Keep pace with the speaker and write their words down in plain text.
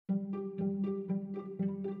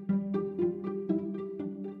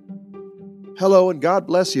Hello and God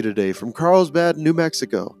bless you today from Carlsbad, New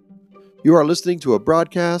Mexico. You are listening to a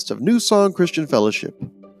broadcast of New Song Christian Fellowship.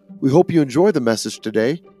 We hope you enjoy the message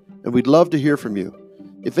today, and we'd love to hear from you.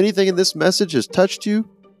 If anything in this message has touched you,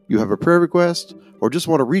 you have a prayer request, or just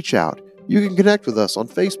want to reach out, you can connect with us on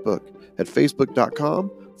Facebook at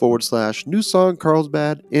facebook.com/New Song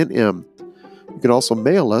Carlsbad NM. You can also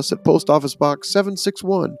mail us at Post Office Box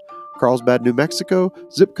 761, Carlsbad, New Mexico,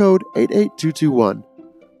 zip code 88221.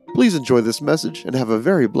 Please enjoy this message and have a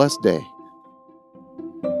very blessed day.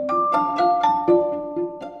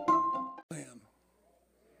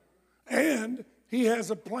 And He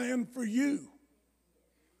has a plan for you.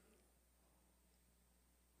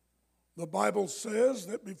 The Bible says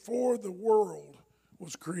that before the world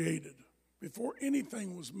was created, before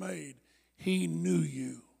anything was made, He knew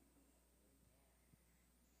you.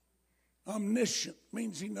 Omniscient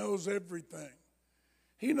means He knows everything.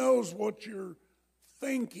 He knows what you're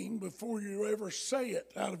thinking before you ever say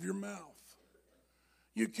it out of your mouth.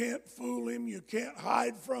 You can't fool Him. You can't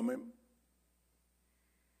hide from Him.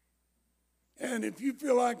 And if you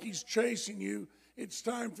feel like He's chasing you, it's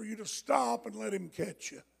time for you to stop and let Him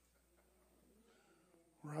catch you.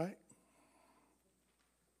 Right?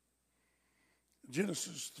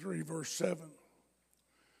 Genesis 3, verse 7.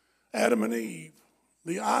 Adam and Eve,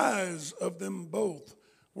 the eyes of them both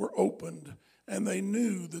were opened, and they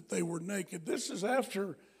knew that they were naked. This is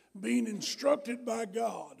after being instructed by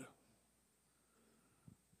God.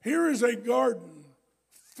 Here is a garden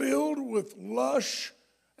filled with lush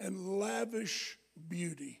and lavish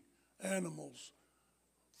beauty, animals,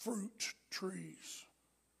 fruit, trees.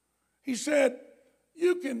 He said,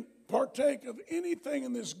 you can partake of anything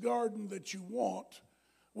in this garden that you want,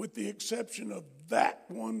 with the exception of that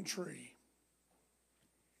one tree.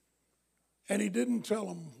 And He didn't tell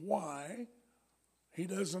them why. He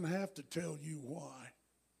doesn't have to tell you why.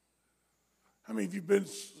 I mean, if you've been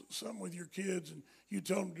something with your kids and you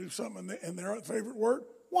tell them to do something and their favorite word,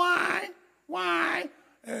 why?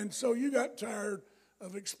 And so you got tired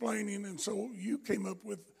of explaining, and so you came up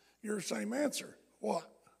with your same answer. What?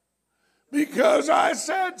 Because I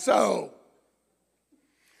said so.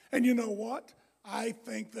 And you know what? I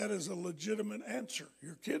think that is a legitimate answer.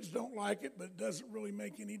 Your kids don't like it, but it doesn't really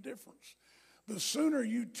make any difference. The sooner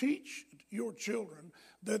you teach your children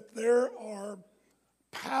that there are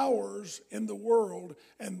powers in the world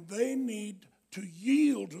and they need to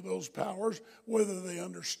yield to those powers, whether they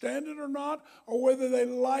understand it or not, or whether they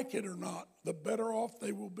like it or not, the better off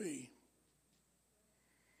they will be.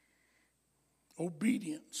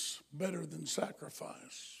 Obedience better than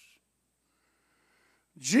sacrifice.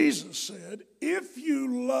 Jesus said, if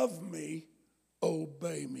you love me,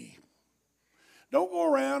 obey me. Don't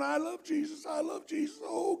go around, I love Jesus.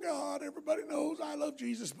 Oh God, everybody knows I love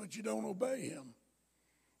Jesus, but you don't obey Him.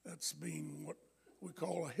 That's being what we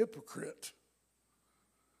call a hypocrite.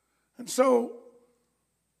 And so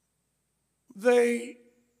they,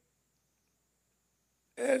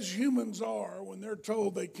 as humans are, when they're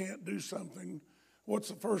told they can't do something, what's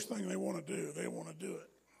the first thing they want to do? They want to do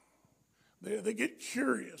it. They get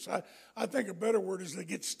curious. I think a better word is they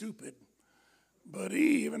get stupid. But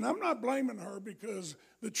Eve, and I'm not blaming her, because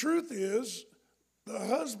the truth is the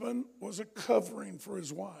husband was a covering for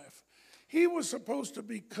his wife. He was supposed to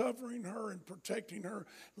be covering her and protecting her,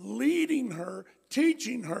 leading her,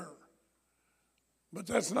 teaching her. But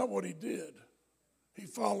that's not what he did. He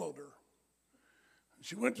followed her.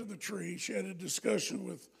 She went to the tree. She had a discussion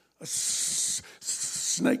with a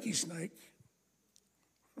snaky snake.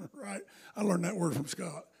 Right? I learned that word from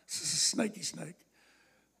Scott. Snaky snake.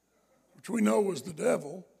 Which we know was the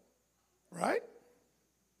devil. Right?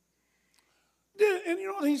 And you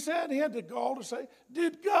know what he said? He had the gall to say,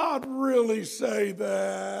 did God really say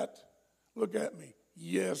that? Look at me.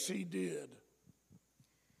 Yes, He did.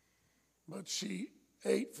 But she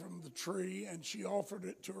ate from the tree and she offered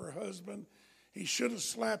it to her husband. He should have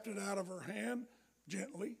slapped it out of her hand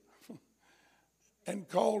gently and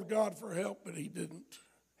called God for help, but he didn't.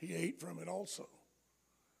 He ate from it also.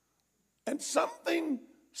 And something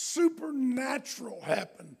supernatural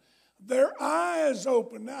happened. Their eyes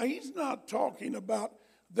opened. Now, he's not talking about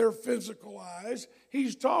their physical eyes.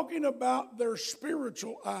 He's talking about their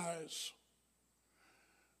spiritual eyes.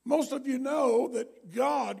 Most of you know that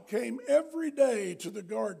God came every day to the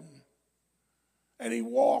garden, and He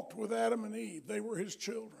walked with Adam and Eve. They were His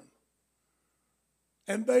children.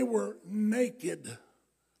 And they were naked,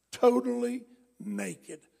 totally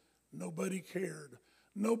naked. Nobody cared.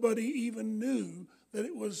 Nobody even knew that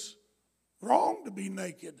it was wrong to be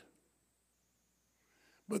naked.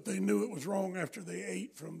 But they knew it was wrong after they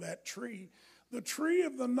ate from that tree, the tree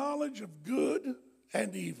of the knowledge of good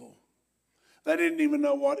and evil. They didn't even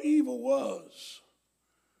know what evil was.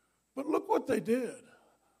 But look what they did.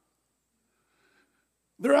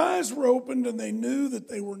 Their eyes were opened and they knew that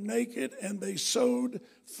they were naked, and they sewed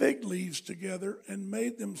fig leaves together and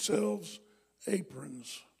made themselves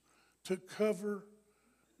aprons to cover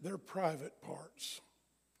their private parts.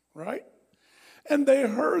 Right? And they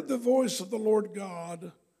heard the voice of the Lord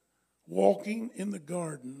God walking in the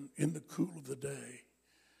garden in the cool of the day.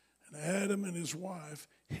 And Adam and his wife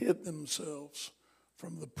hid themselves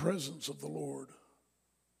from the presence of the Lord.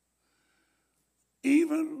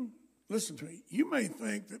 Even, listen to me, you may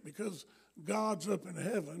think that because God's up in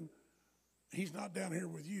heaven, he's not down here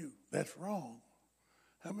with you. That's wrong.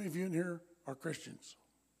 How many of you in here are Christians?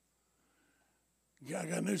 I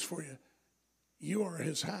got news for you. You are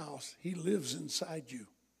his house. He lives inside you.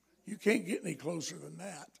 You can't get any closer than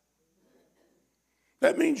that.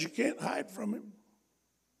 That means you can't hide from him.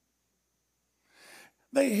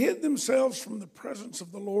 They hid themselves from the presence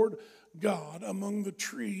of the Lord God among the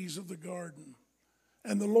trees of the garden.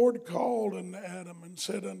 And the Lord called unto Adam and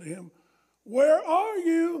said unto him, where are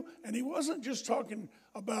you? And he wasn't just talking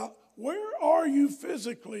about where are you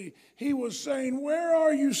physically. He was saying, where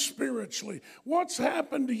are you spiritually? What's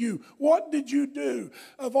happened to you? What did you do?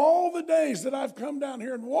 Of all the days that I've come down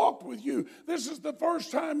here and walked with you, this is the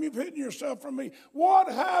first time you've hidden yourself from me.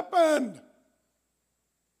 What happened?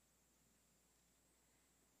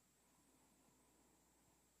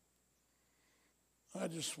 I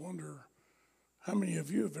just wonder how many of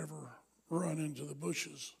you have ever run into the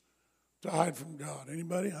bushes to hide from God.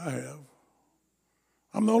 Anybody? I have.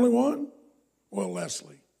 I'm the only one? Well,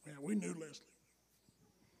 Leslie. Yeah, we knew Leslie.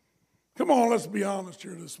 Come on, let's be honest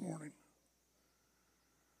here this morning.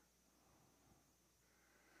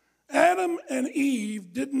 Adam and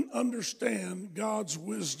Eve didn't understand God's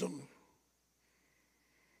wisdom.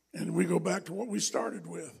 And we go back to what we started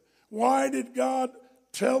with. Why did God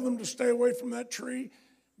tell them to stay away from that tree?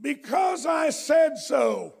 Because I said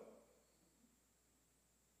so.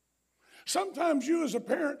 Sometimes you as a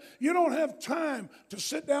parent, you don't have time to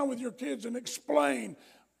sit down with your kids and explain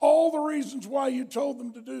all the reasons why you told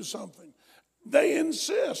them to do something. They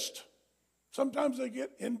insist. Sometimes they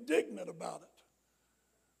get indignant about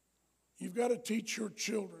it. You've got to teach your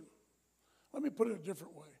children. Let me put it a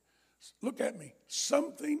different way. Look at me.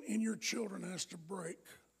 Something in your children has to break.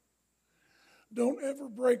 Don't ever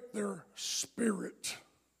break their spirit,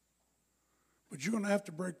 but you're going to have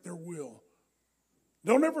to break their will.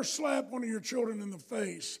 Don't ever slap one of your children in the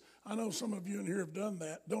face. I know some of you in here have done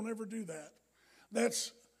that. Don't ever do that.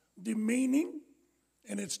 That's demeaning,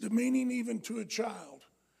 and it's demeaning even to a child.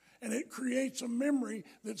 And it creates a memory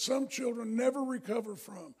that some children never recover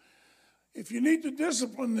from. If you need to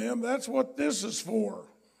discipline them, that's what this is for.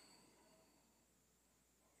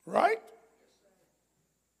 Right?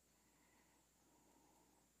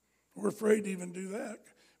 We're afraid to even do that.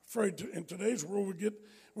 Afraid to, in today's world,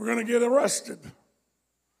 we're going to get arrested.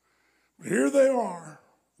 But here they are.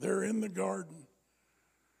 They're in the garden.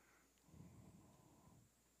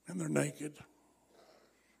 And they're naked.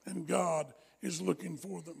 And God is looking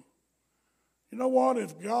for them. You know what?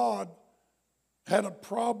 If God had a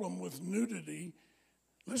problem with nudity,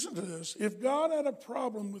 listen to this. If God had a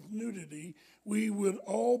problem with nudity, we would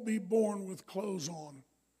all be born with clothes on.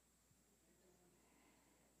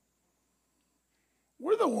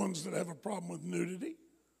 We're the ones that have a problem with nudity.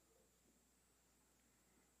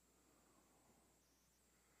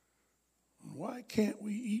 Why can't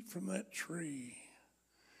we eat from that tree?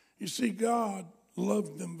 You see, God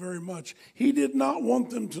loved them very much. He did not want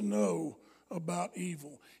them to know about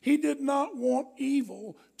evil. He did not want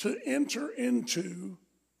evil to enter into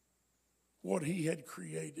what he had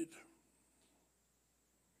created.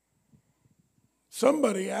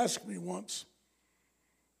 Somebody asked me once,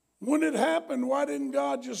 when it happened, why didn't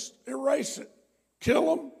God just erase it?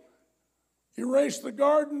 Kill them, erase the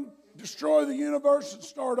garden, destroy the universe, and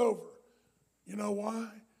start over. You know why?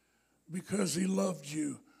 Because he loved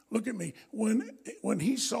you. Look at me. When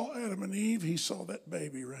he saw Adam and Eve, he saw that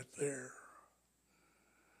baby right there.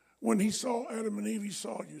 When he saw Adam and Eve, he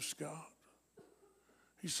saw you, Scott.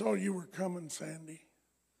 He saw you were coming, Sandy.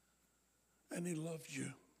 And he loved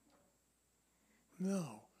you.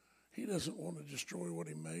 No, he doesn't want to destroy what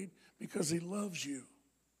he made because he loves you.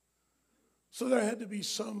 So there had to be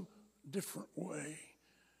some different way.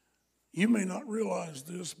 You may not realize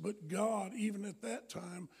this, but God, even at that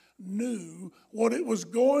time, knew what it was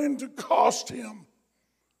going to cost him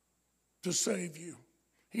to save you.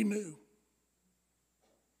 He knew.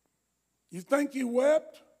 You think he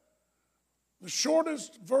wept? The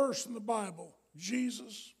shortest verse in the Bible,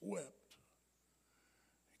 Jesus wept.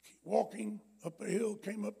 Walking up a hill,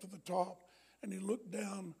 came up to the top, and he looked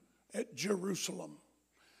down at Jerusalem,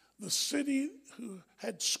 the city who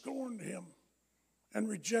had scorned him and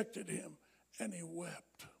rejected him, and he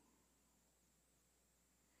wept.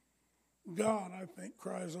 God, I think,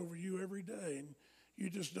 cries over you every day, and you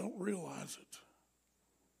just don't realize it.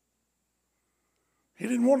 He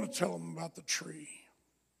didn't want to tell them about the tree.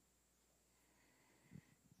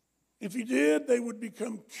 If he did, they would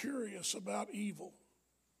become curious about evil.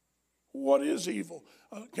 What is evil?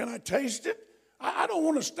 Can I taste it? I don't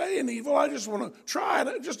want to stay in evil. I just want to try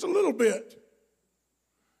it just a little bit.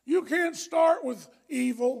 You can't start with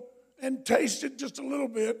evil and taste it just a little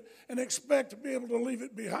bit and expect to be able to leave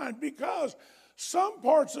it behind, because some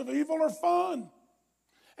parts of evil are fun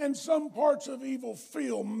and some parts of evil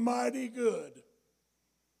feel mighty good.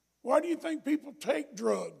 Why do you think people take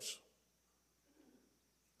drugs?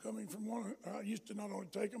 Coming from one, I used to not only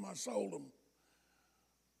take them, I sold them.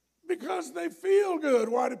 Because they feel good.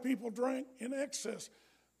 Why do people drink in excess?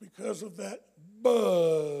 Because of that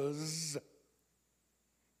buzz.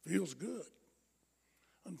 Feels good.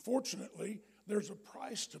 Unfortunately, there's a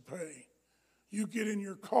price to pay. You get in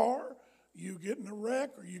your car, you get in a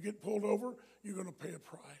wreck, or you get pulled over, you're going to pay a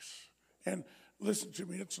price. And listen to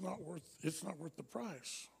me, it's not worth the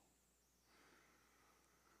price.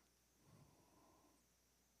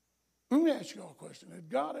 Let me ask you all a question. Did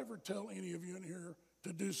God ever tell any of you in here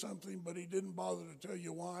to do something, but he didn't bother to tell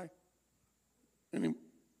you why?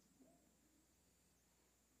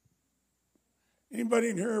 Anybody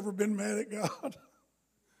in here ever been mad at God?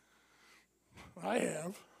 I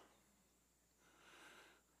have.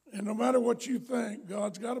 And no matter what you think,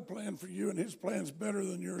 God's got a plan for you, and his plan's better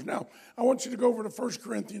than yours. Now, I want you to go over to 1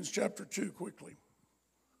 Corinthians chapter 2 quickly.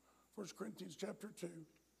 1 Corinthians chapter 2.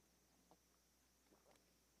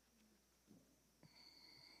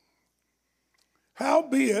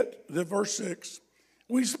 Howbeit, the verse 6,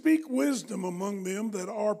 we speak wisdom among them that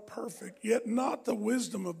are perfect, yet not the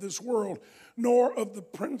wisdom of this world, nor of the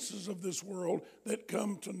princes of this world that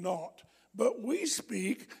come to naught. But we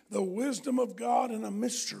speak the wisdom of God in a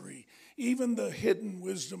mystery, even the hidden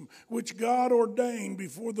wisdom, which God ordained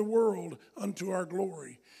before the world unto our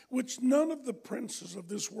glory, which none of the princes of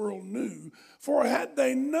this world knew. For had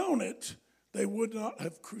they known it, they would not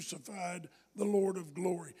have crucified the Lord of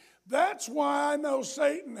glory. That's why I know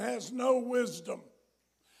Satan has no wisdom.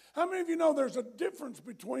 How many of you know there's a difference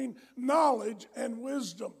between knowledge and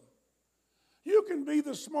wisdom? You can be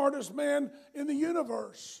the smartest man in the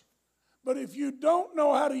universe, but if you don't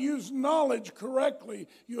know how to use knowledge correctly,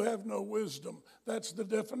 you have no wisdom. That's the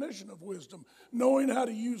definition of wisdom, knowing how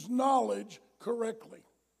to use knowledge correctly.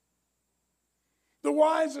 The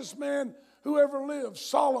wisest man who ever lived,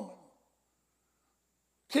 Solomon.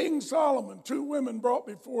 King Solomon, 2 women brought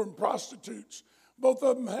before him, prostitutes. Both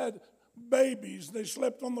of them had babies. They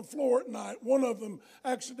slept on the floor at night. One of them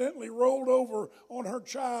accidentally rolled over on her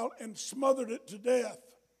child and smothered it to death.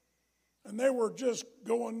 And they were just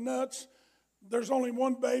going nuts. There's only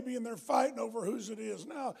one baby, and they're fighting over whose it is.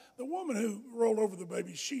 Now, the woman who rolled over the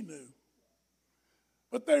baby, she knew.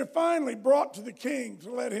 But they're finally brought to the king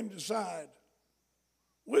to let him decide.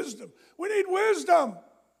 Wisdom. We need wisdom.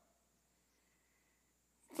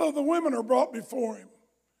 So the women are brought before him.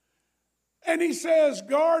 And he says,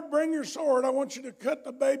 guard, bring your sword. I want you to cut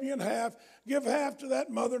the baby in half. Give half to that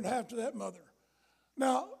mother and half to that mother.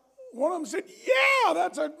 Now, one of them said, yeah,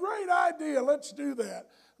 that's a great idea. Let's do that.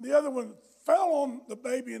 The other one fell on the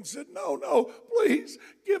baby and said, no, please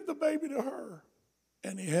give the baby to her.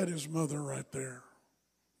 And he had his mother right there,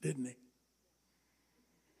 didn't he?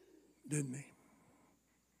 Didn't he?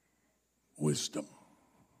 Wisdom.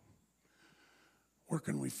 Where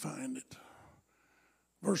can we find it?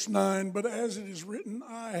 Verse 9, but as it is written,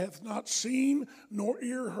 eye hath not seen, nor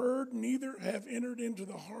ear heard, neither have entered into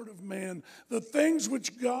the heart of man the things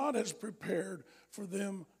which God has prepared for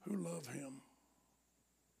them who love him.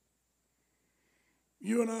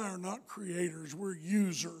 You and I are not creators, we're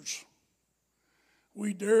users.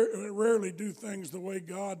 We rarely do things the way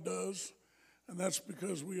God does, and that's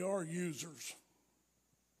because we are users.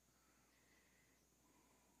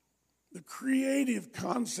 The creative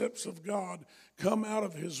concepts of God come out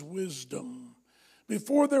of his wisdom.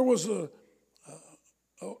 Before there was a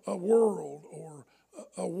world or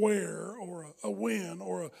a where or a when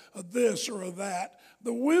or a this or a that,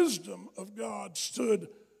 the wisdom of God stood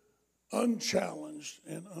unchallenged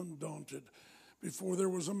and undaunted. Before there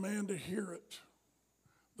was a man to hear it,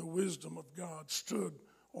 the wisdom of God stood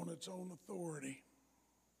on its own authority.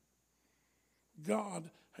 God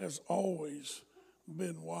has always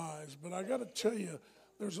been wise, but I got to tell you,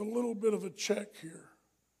 there's a little bit of a check here.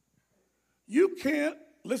 You can't,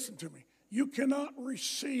 listen to me, you cannot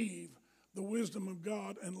receive the wisdom of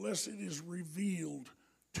God unless it is revealed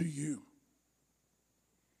to you.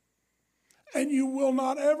 And you will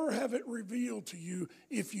not ever have it revealed to you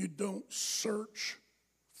if you don't search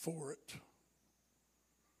for it.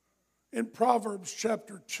 In Proverbs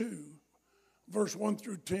chapter 2, verse 1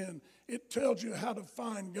 through 10, it tells you how to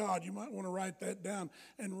find God. You might want to write that down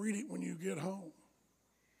and read it when you get home.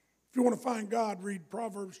 If you want to find God, read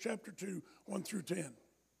Proverbs chapter 2, 1 through 10.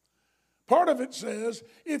 Part of it says,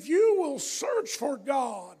 if you will search for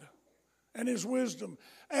God and his wisdom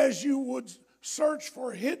as you would search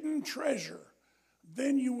for hidden treasure,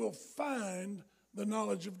 then you will find the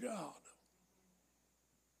knowledge of God.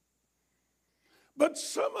 But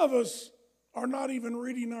some of us are not even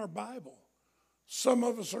reading our Bible. Some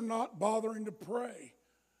of us are not bothering to pray.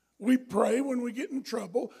 We pray when we get in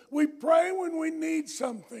trouble. We pray when we need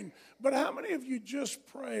something. But how many of you just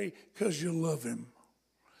pray because you love him?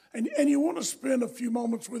 And you want to spend a few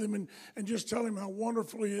moments with him and just tell him how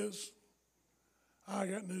wonderful he is? I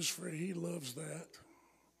got news for you. He loves that.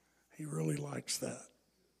 He really likes that.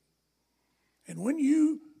 And when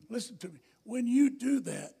you, listen to me, when you do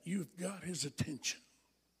that, you've got his attention.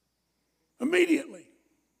 Immediately.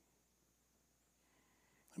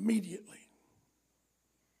 Immediately.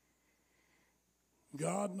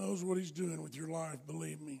 God knows what he's doing with your life,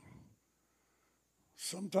 believe me.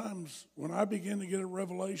 Sometimes when I begin to get a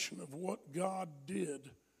revelation of what God did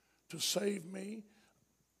to save me,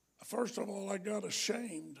 first of all, I got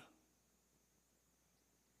ashamed.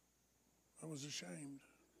 I was ashamed.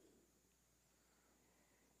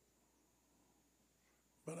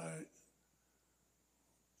 But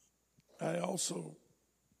I also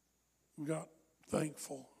got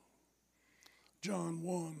thankful. John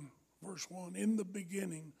 1, verse 1, in the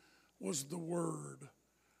beginning was the Word.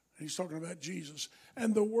 He's talking about Jesus.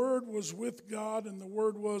 And the Word was with God, and the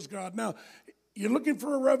Word was God. Now, you're looking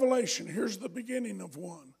for a revelation. Here's the beginning of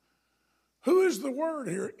one. Who is the Word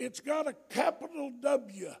here? It's got a capital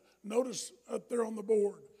W. Notice up there on the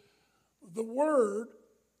board. The word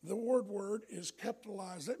word is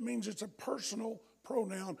capitalized. That means it's a personal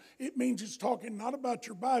pronoun. It means it's talking not about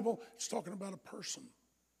your Bible, it's talking about a person.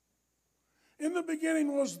 In the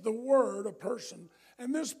beginning was the Word, a person,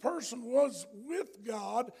 and this person was with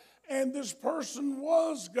God, and this person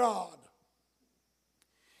was God.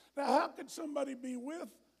 Now, how could somebody be with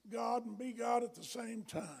God and be God at the same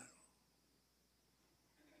time?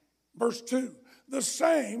 Verse 2, the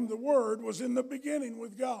same, the Word, was in the beginning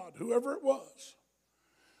with God, whoever it was.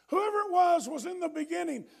 Whoever it was in the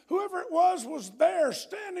beginning. Whoever it was there,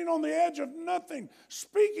 standing on the edge of nothing,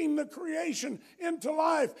 speaking the creation into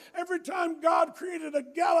life. Every time God created a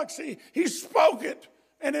galaxy, he spoke it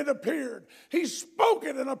and it appeared. He spoke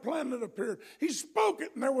it and a planet appeared. He spoke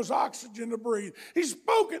it and there was oxygen to breathe. He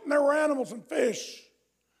spoke it and there were animals and fish.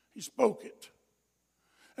 He spoke it.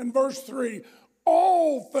 And verse 3,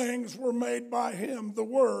 all things were made by him, the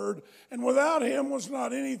Word, and without him was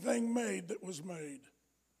not anything made that was made.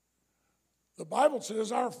 The Bible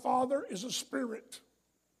says our Father is a spirit.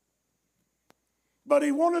 But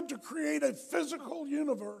he wanted to create a physical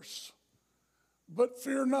universe. But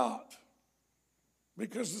fear not,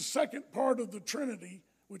 because the second part of the Trinity,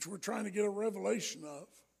 which we're trying to get a revelation of,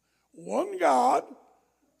 one God,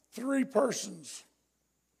 three persons.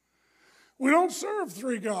 We don't serve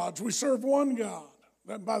three gods, we serve one God.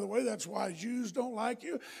 And by the way, that's why Jews don't like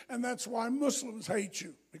you, and that's why Muslims hate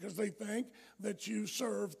you, because they think that you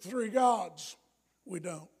serve three gods. We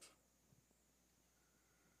don't.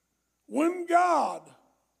 When God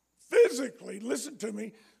physically, listen to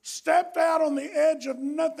me, stepped out on the edge of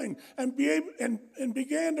nothing and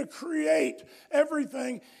began to create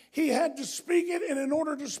everything, he had to speak it, and in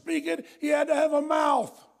order to speak it, he had to have a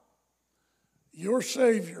mouth. Your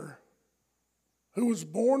Savior, who was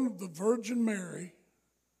born of the Virgin Mary,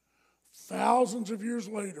 thousands of years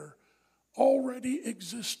later, already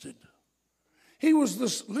existed. He was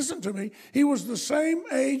listen to me, he was the same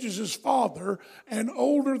age as his father and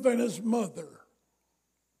older than his mother.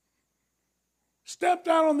 Stepped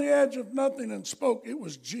out on the edge of nothing and spoke. It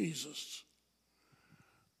was Jesus.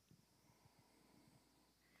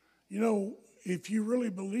 You know, if you really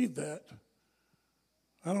believe that,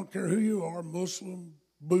 I don't care who you are, Muslim,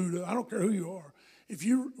 Buddha, I don't care who you are.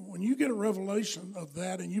 When you get a revelation of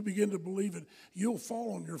that and you begin to believe it, you'll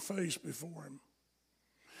fall on your face before him.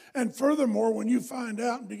 And furthermore, when you find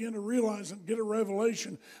out and begin to realize and get a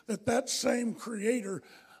revelation that that same Creator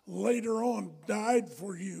later on died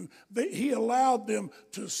for you, that he allowed them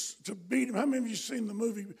to beat him. How many of you seen the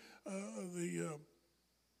movie,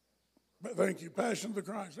 thank you, Passion of the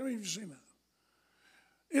Christ? How many of you seen that?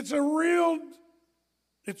 It's a real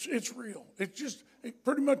It's real. It's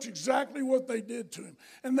pretty much exactly what they did to him.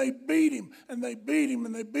 And they beat him, and they beat him,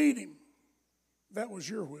 and they beat him. That was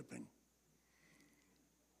your whipping.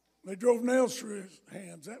 They drove nails through his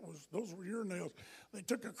hands. Those were your nails. They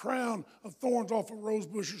took a crown of thorns off a rose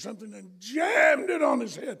bush or something and jammed it on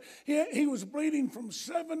his head. He was bleeding from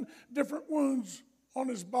 7 different wounds on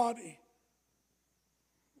his body.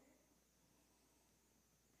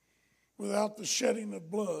 Without the shedding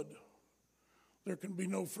of blood, there can be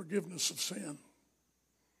no forgiveness of sin.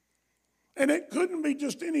 And it couldn't be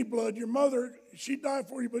just any blood. Your mother, she died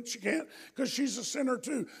for you, but she can't because she's a sinner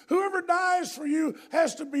too. Whoever dies for you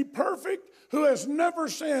has to be perfect, who has never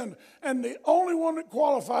sinned. And the only one that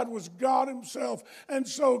qualified was God himself. And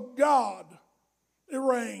so God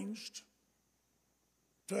arranged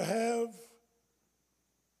to have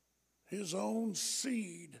his own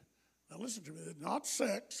seed. Now listen to me, not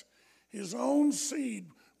sex. His own seed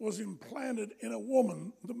was implanted in a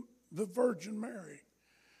woman, the Virgin Mary.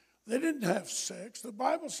 They didn't have sex. The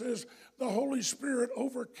Bible says the Holy Spirit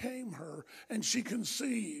overcame her and she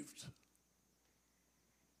conceived.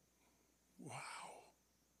 Wow.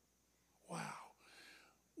 Wow.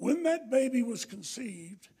 When that baby was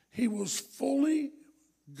conceived, he was fully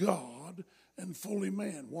God and fully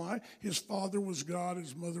man. Why? His father was God,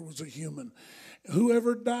 his mother was a human.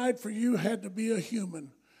 Whoever died for you had to be a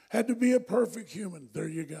human, had to be a perfect human. There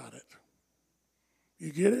you got it.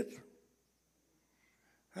 You get it?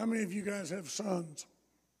 How many of you guys have sons?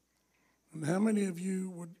 And how many of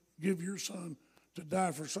you would give your son to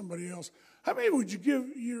die for somebody else? How many would you give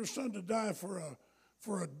your son to die for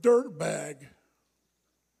a dirt bag?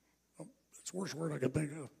 Oh, that's the worst word I could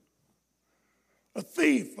think of. A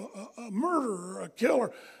thief, a murderer, a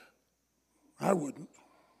killer. I wouldn't.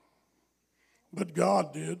 But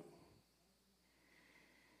God did.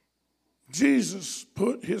 Jesus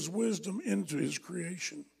put his wisdom into his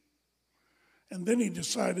creation. And then he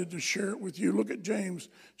decided to share it with you. Look at James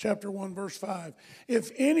chapter 1, verse 5. If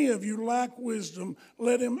any of you lack wisdom,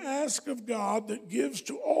 let him ask of God that gives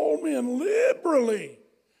to all men liberally.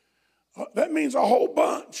 That means a whole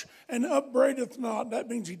bunch. And upbraideth not. That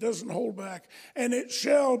means he doesn't hold back. And it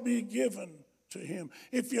shall be given to him.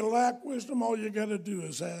 If you lack wisdom, all you got to do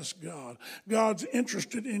is ask God. God's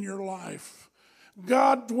interested in your life.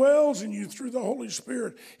 God dwells in you through the Holy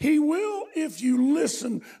Spirit. He will, if you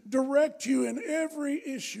listen, direct you in every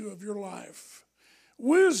issue of your life.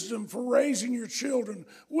 Wisdom for raising your children.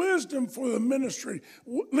 Wisdom for the ministry.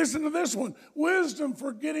 Listen to this one. Wisdom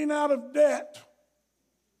for getting out of debt.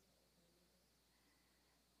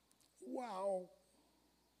 Wow.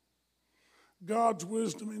 God's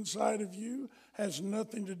wisdom inside of you has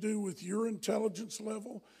nothing to do with your intelligence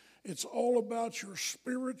level. It's all about your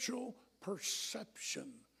spiritual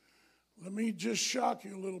perception. Let me just shock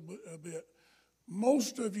you a bit.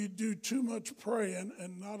 Most of you do too much praying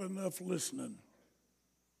and not enough listening.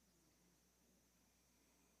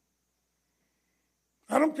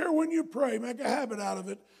 I don't care when you pray, make a habit out of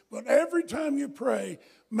it, but every time you pray,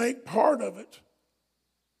 make part of it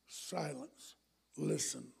silence.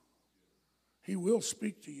 Listen. He will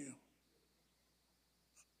speak to you.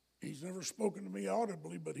 He's never spoken to me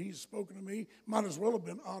audibly, but he's spoken to me. Might as well have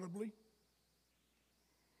been audibly.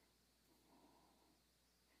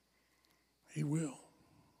 He will.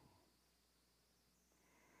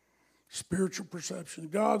 Spiritual perception.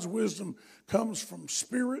 God's wisdom comes from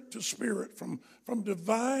spirit to spirit, from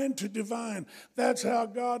divine to divine. That's how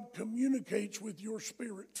God communicates with your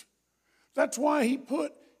spirit. That's why he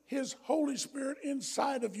put his Holy Spirit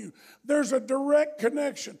inside of you. There's a direct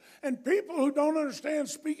connection. And people who don't understand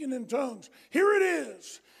speaking in tongues, here it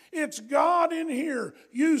is. It's God in here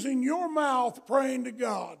using your mouth praying to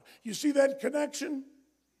God. You see that connection?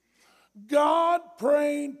 God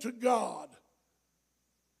praying to God.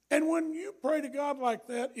 And when you pray to God like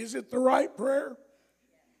that, is it the right prayer?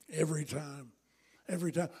 Every time.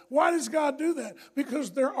 Every time. Why does God do that?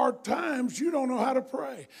 Because there are times you don't know how to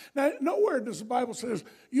pray. Now, nowhere does the Bible says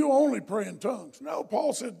you only pray in tongues. No,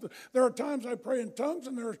 Paul said there are times I pray in tongues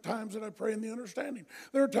and there are times that I pray in the understanding.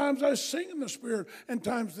 There are times I sing in the Spirit and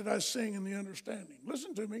times that I sing in the understanding.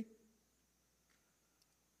 Listen to me.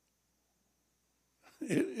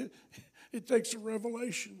 It takes a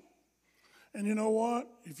revelation. And you know what?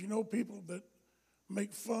 If you know people that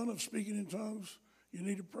make fun of speaking in tongues, you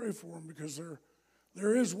need to pray for them because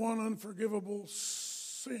there is one unforgivable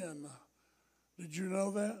sin. Did you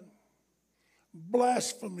know that?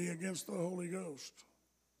 Blasphemy against the Holy Ghost.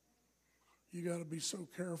 You got to be so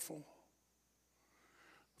careful.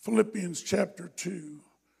 Philippians chapter 2.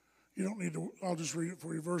 You don't need to, I'll just read it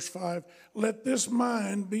for you. Verse 5. Let this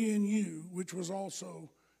mind be in you, which was also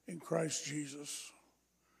in Christ Jesus.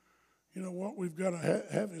 You know what? We've got to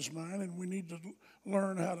have his mind, and we need to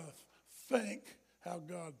learn how to think how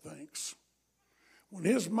God thinks. When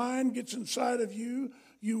his mind gets inside of you,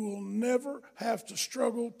 you will never have to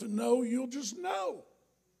struggle to know. You'll just know.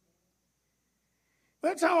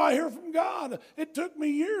 That's how I hear from God. It took me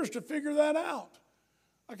years to figure that out.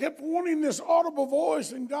 I kept wanting this audible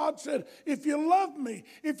voice, and God said, if you love me,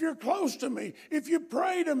 if you're close to me, if you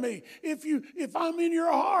pray to me, if I'm in your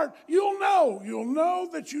heart, you'll know. You'll know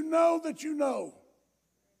that you know that you know.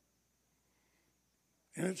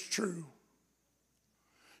 And it's true.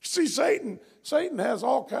 See, Satan has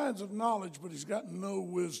all kinds of knowledge, but he's got no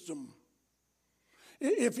wisdom.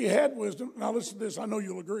 If he had wisdom, now listen to this, I know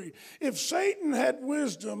you'll agree. If Satan had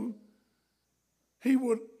wisdom, he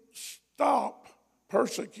would stop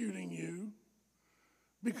persecuting you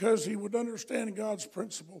because he would understand God's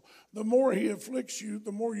principle. The more he afflicts you,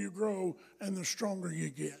 the more you grow and the stronger you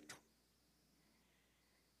get.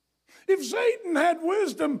 If Satan had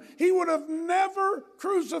wisdom, he would have never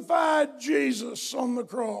crucified Jesus on the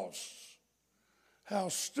cross. How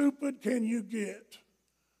stupid can you get?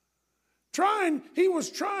 He was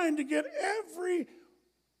trying to get every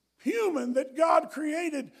human that God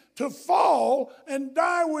created to fall and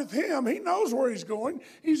die with him. He knows where he's going.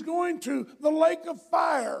 He's going to the lake of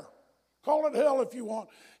fire. Call it hell if you want.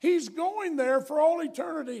 He's going there for all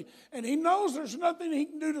eternity, and he knows there's nothing he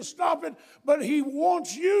can do to stop it, but he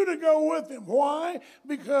wants you to go with him. Why?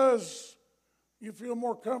 Because you feel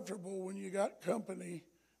more comfortable when you got company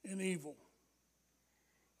in evil.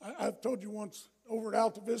 I've told you once, over at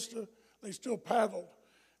Alta Vista, they still paddled.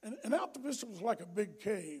 And Alta Vista was like a big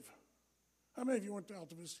cave. How many of you went to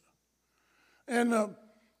Alta Vista? And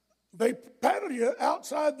they paddled you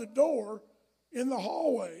outside the door in the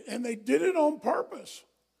hallway, and they did it on purpose.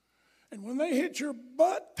 And when they hit your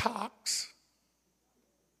buttocks,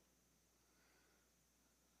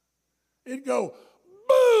 it'd go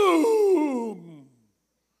boom.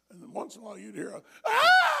 And then once in a while you'd hear a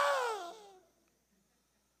ah.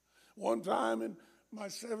 One time in my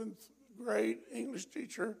 7th grade English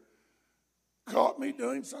teacher caught me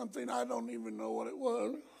doing something, I don't even know what it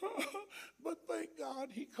was. But thank God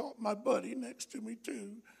he caught my buddy next to me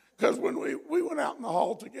too. Because when we went out in the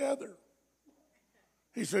hall together,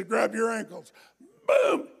 he said, grab your ankles.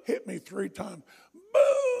 Boom! Hit me 3 times.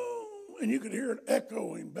 Boom! And you could hear it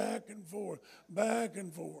echoing back and forth, back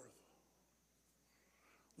and forth.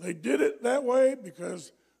 They did it that way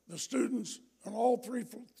because the students on all 3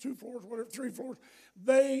 floors,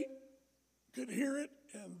 they could hear it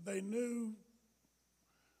and they knew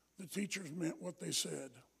the teachers meant what they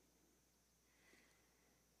said.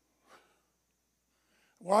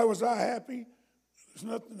 Why was I happy? There's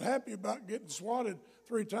nothing happy about getting swatted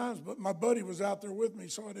 3 times, but my buddy was out there with me,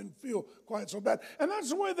 so I didn't feel quite so bad. And that's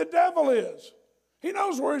the way the devil is. He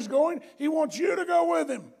knows where he's going. He wants you to go with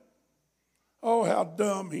him. Oh, how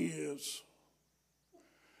dumb he is.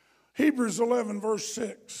 Hebrews 11, verse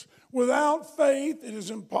 6. Without faith, it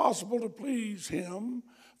is impossible to please him.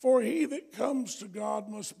 For he that comes to God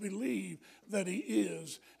must believe that he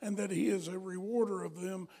is, and that he is a rewarder of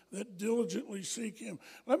them that diligently seek him.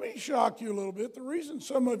 Let me shock you a little bit. The reason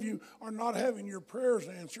some of you are not having your prayers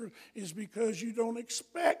answered is because you don't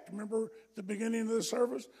expect. Remember at the beginning of the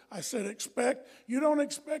service, I said expect. You don't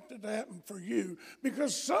expect it to happen for you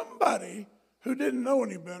because somebody who didn't know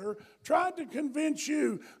any better tried to convince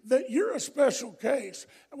you that you're a special case.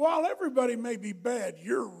 While everybody may be bad,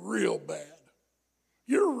 you're real bad.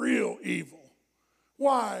 You're real evil.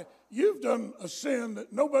 Why? You've done a sin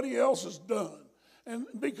that nobody else has done. And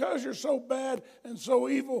because you're so bad and so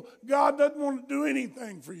evil, God doesn't want to do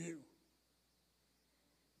anything for you.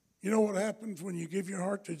 You know what happens when you give your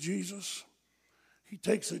heart to Jesus? He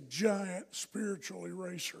takes a giant spiritual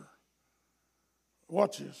eraser.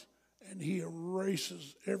 Watch this. And he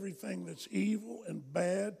erases everything that's evil and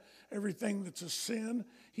bad, everything that's a sin,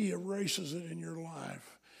 he erases it in your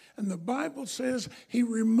life. And the Bible says he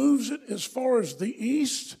removes it as far as the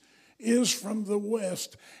east is from the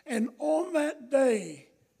west. And on that day,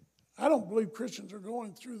 I don't believe Christians are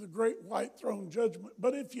going through the great white throne judgment,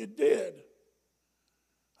 but if you did,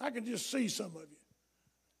 I could just see some of you.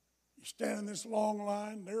 You stand in this long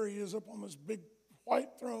line, there he is up on this big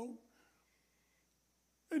white throne.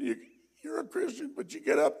 And you're a Christian, but you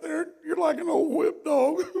get up there, you're like an old whip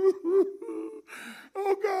dog.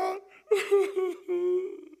 Oh, God.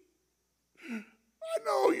 I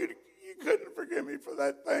know you couldn't forgive me for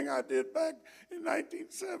that thing I did back in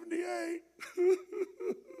 1978.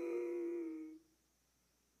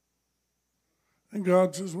 And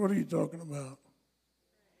God says, what are you talking about?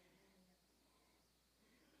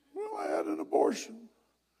 Well, I had an abortion.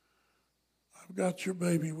 I've got your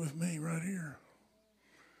baby with me right here.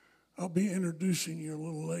 I'll be introducing you a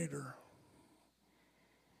little later.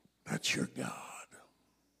 That's your God.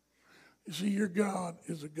 You see, your God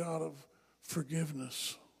is a God of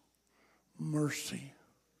forgiveness, mercy,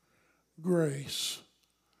 grace,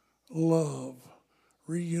 love,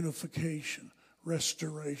 reunification,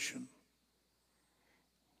 restoration.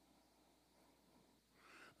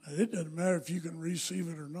 Now, it doesn't matter if you can receive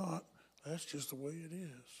it or not. That's just the way it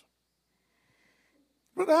is.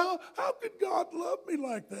 But how could God love me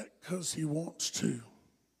like that? Because he wants to.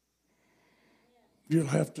 You'll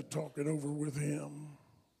have to talk it over with him.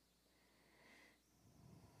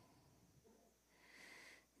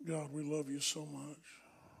 God, we love you so much.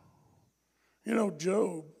 You know,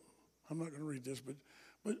 Job, I'm not going to read this,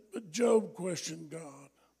 but Job questioned God.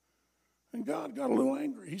 And God got a little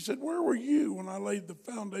angry. He said, where were you when I laid the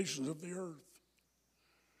foundations of the earth?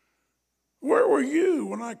 Where were you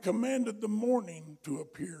when I commanded the morning to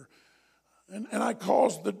appear? And I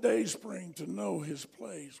caused the day spring to know his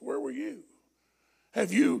place. Where were you?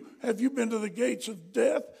 Have you been to the gates of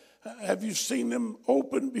death? Have you seen them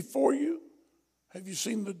open before you? Have you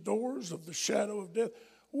seen the doors of the shadow of death?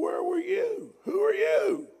 Where were you? Who are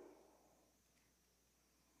you?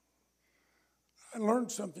 I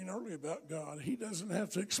learned something early about God. He doesn't have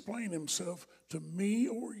to explain himself to me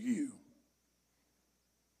or you.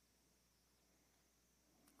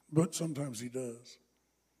 But sometimes he does,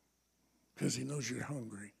 because he knows you're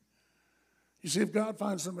hungry. You see, if God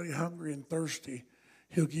finds somebody hungry and thirsty,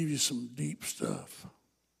 he'll give you some deep stuff.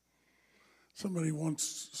 Somebody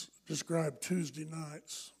once described Tuesday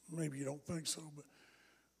nights. Maybe you don't think so, but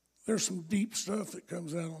there's some deep stuff that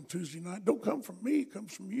comes out on Tuesday night. Don't come from me, it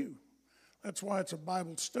comes from you. That's why it's a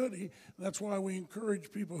Bible study. That's why we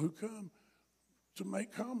encourage people who come to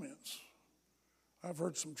make comments. I've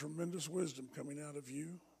heard some tremendous wisdom coming out of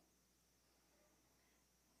you.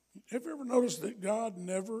 Have you ever noticed that God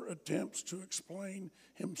never attempts to explain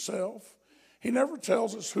himself? He never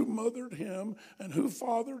tells us who mothered him and who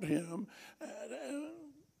fathered him.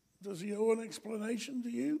 Does he owe an explanation to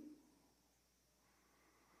you?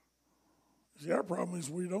 See, our problem is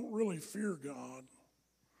we don't really fear God.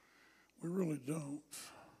 We really don't.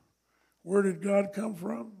 Where did God come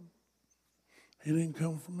from? He didn't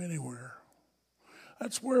come from anywhere.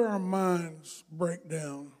 That's where our minds break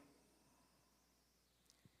down.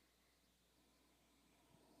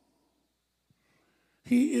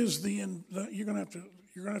 He is you're gonna have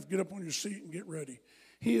to get up on your seat and get ready.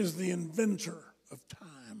 He is the inventor of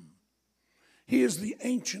time. He is the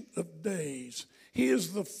ancient of days. He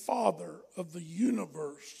is the father of the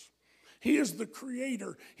universe. He is the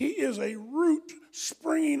creator. He is a root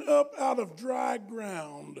springing up out of dry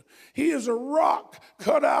ground. He is a rock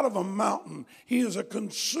cut out of a mountain. He is a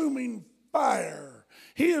consuming fire.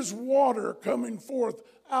 He is water coming forth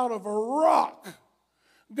out of a rock.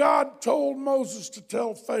 God told Moses to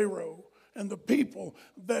tell Pharaoh and the people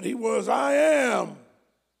that he was, I am.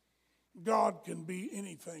 God can be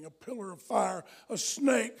anything, a pillar of fire, a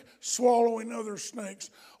snake swallowing other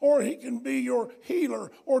snakes, or he can be your healer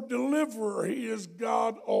or deliverer. He is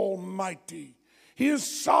God Almighty. He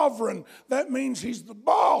is sovereign. That means he's the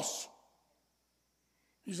boss.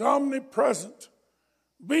 He's omnipresent,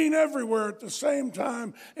 being everywhere at the same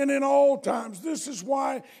time and in all times. This is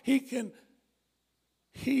why he can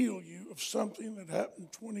heal you of something that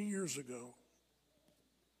happened 20 years ago.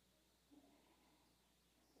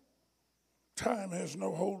 Time has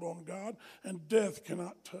no hold on God, and death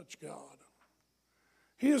cannot touch God.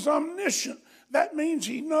 He is omniscient. That means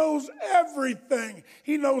he knows everything.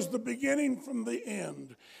 He knows the beginning from the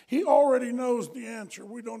end. He already knows the answer.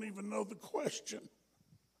 We don't even know the question.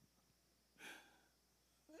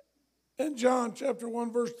 In John chapter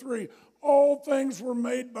 1, verse 3, all things were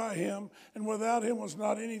made by him, and without him was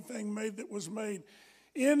not anything made that was made.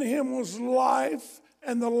 In him was life,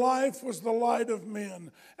 and the life was the light of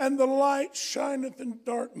men. And the light shineth in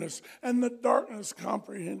darkness, and the darkness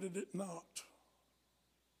comprehended it not.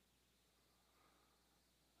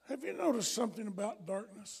 Have you noticed something about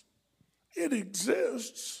darkness? It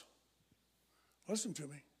exists. Listen to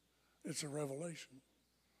me. It's a revelation.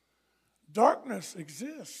 Darkness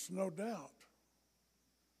exists, no doubt.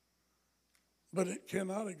 But it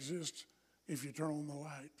cannot exist if you turn on the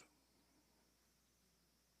light.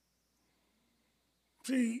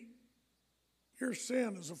 See, your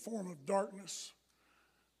sin is a form of darkness.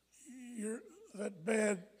 That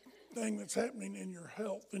bad thing that's happening in your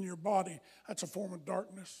health, in your body, that's a form of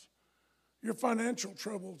darkness. Your financial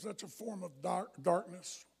troubles, that's a form of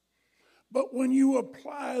darkness. But when you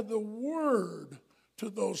apply the word to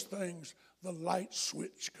those things, the light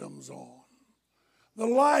switch comes on. The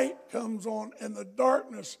light comes on and the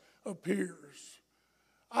darkness appears.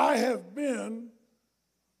 I have been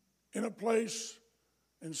in a place,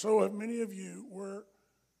 and so have many of you, where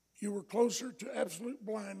you were closer to absolute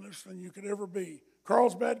blindness than you could ever be.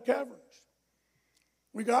 Carlsbad Caverns.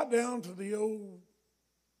 We got down to the old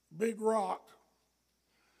big rock,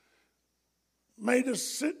 made us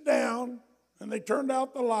sit down, and they turned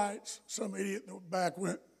out the lights. Some idiot in the back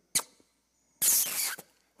went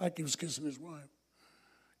like he was kissing his wife.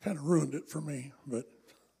 Kind of ruined it for me. But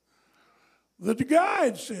the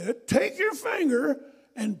guide said, take your finger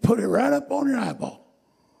and put it right up on your eyeball.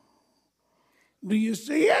 Do you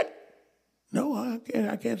see it? No, I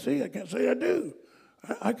can't see it. I can't say I do.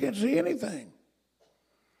 I can't see anything.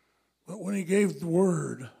 But when he gave the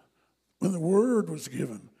word, when the word was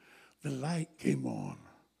given, the light came on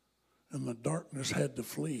and the darkness had to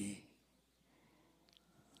flee.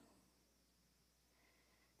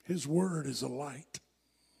 His word is a light.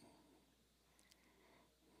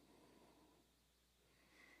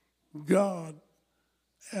 God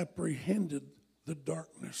apprehended the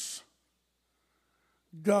darkness.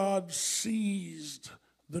 God seized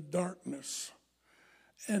the darkness.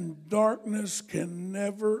 And darkness can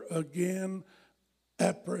never again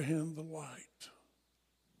apprehend the light.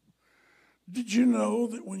 Did you know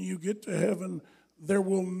that when you get to heaven, there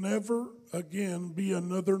will never again be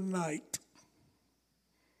another night?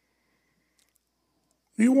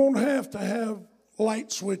 You won't have to have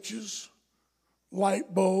light switches,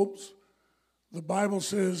 light bulbs. The Bible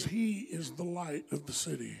says he is the light of the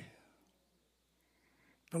city.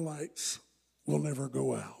 The lights will never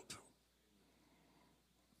go out.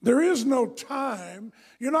 There is no time.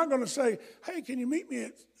 You're not going to say, hey, can you meet me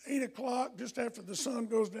at 8 o'clock just after the sun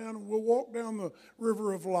goes down, and we'll walk down the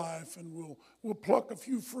river of life and we'll pluck a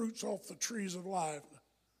few fruits off the trees of life.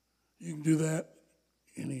 You can do that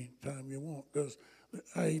any time you want, because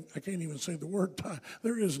I can't even say the word time.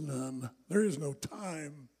 There is none. There is no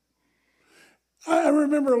time. I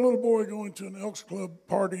remember a little boy going to an Elks Club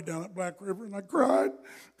party down at Black River, and I cried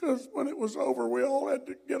because when it was over, we all had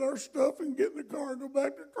to get our stuff and get in the car and go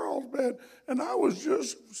back to Carlsbad. And I was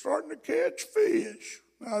just starting to catch fish.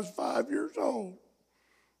 I was 5 years old.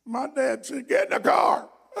 My dad said, get in the car.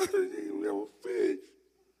 I said, you little fish.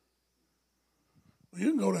 Well, you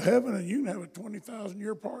can go to heaven and you can have a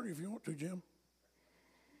 20,000-year party if you want to, Jim.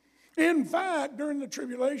 In fact, during the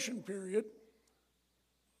tribulation period,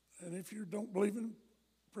 and if you don't believe in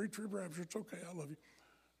pre-trib rapture, it's okay, I love you.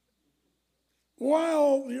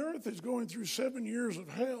 While the earth is going through 7 years of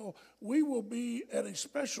hell, we will be at a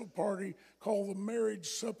special party called the Marriage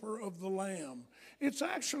Supper of the Lamb. It's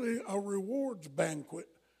actually a rewards banquet.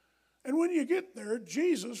 And when you get there,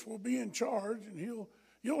 Jesus will be in charge, and you'll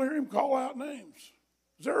hear him call out names.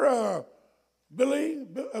 Is there a Billy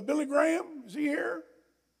Graham? Is he here?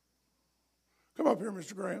 Come up here,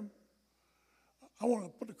 Mr. Graham. I want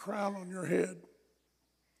to put a crown on your head.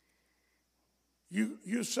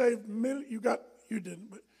 You saved you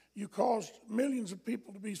didn't, but you caused millions of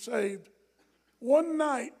people to be saved. One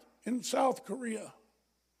night in South Korea,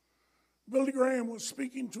 Billy Graham was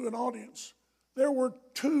speaking to an audience. There were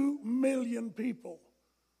 2 million people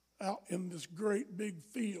out in this great big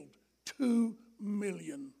field. 2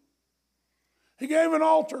 million. He gave an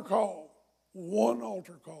altar call, one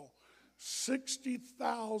altar call.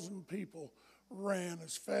 60,000 people ran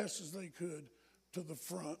as fast as they could to the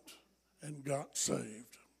front and got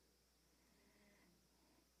saved.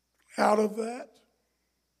 Out of that,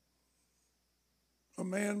 a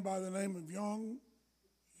man by the name of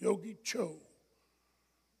Yogi Cho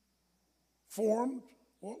formed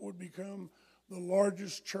what would become the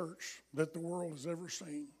largest church that the world has ever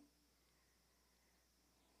seen.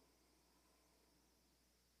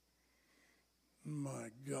 My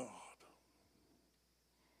God.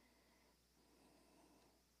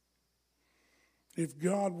 If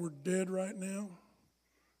God were dead right now,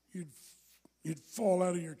 you'd fall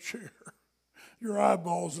out of your chair. Your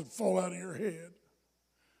eyeballs would fall out of your head.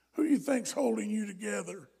 Who do you think's holding you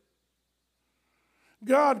together?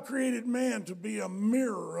 God created man to be a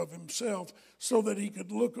mirror of himself so that he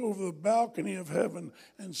could look over the balcony of heaven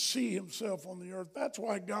and see himself on the earth. That's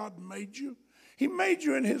why God made you. He made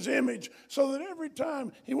you in his image so that every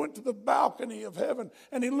time he went to the balcony of heaven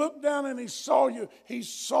and he looked down and he saw you, he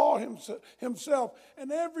saw himself.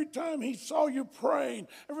 And every time he saw you praying,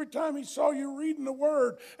 every time he saw you reading the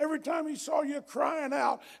word, every time he saw you crying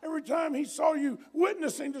out, every time he saw you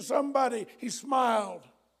witnessing to somebody, he smiled.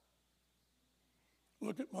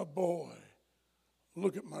 Look at my boy.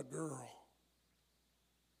 Look at my girl.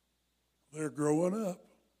 They're growing up.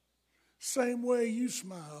 Same way you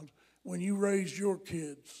smiled when you raised your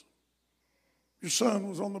kids. Your son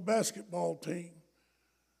was on the basketball team.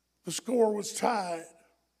 The score was tied.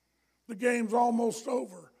 The game's almost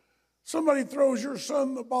over. Somebody throws your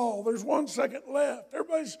son the ball. There's 1 second left.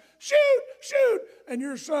 Everybody's, shoot, shoot. And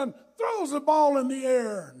your son throws the ball in the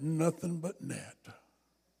air. Nothing but net.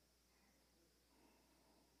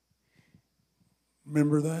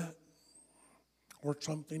 Remember that? Or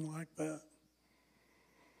something like that.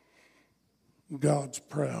 God's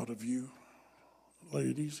proud of you.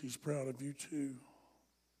 Ladies, he's proud of you too.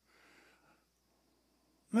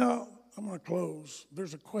 Now, I'm going to close.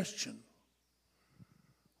 There's a question.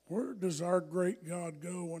 Where does our great God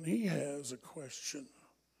go when he has a question?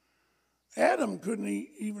 Adam couldn't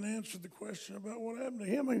even answer the question about what happened to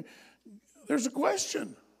him. I mean, there's a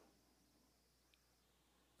question.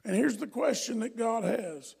 And here's the question that God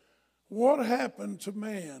has. What happened to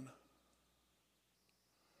man?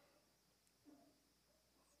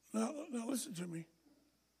 Now listen to me.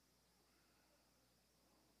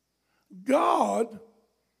 God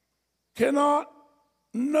cannot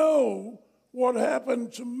know what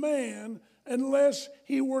happened to man unless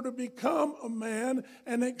he were to become a man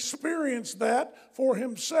and experience that for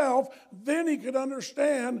himself. Then he could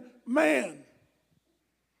understand man.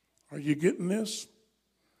 Are you getting this?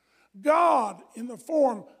 God, in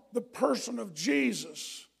the person of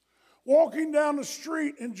Jesus, walking down the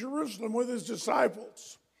street in Jerusalem with his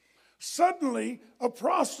disciples. Suddenly, a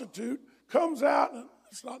prostitute comes out, and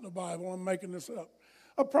it's not in the Bible, I'm making this up.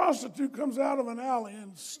 A prostitute comes out of an alley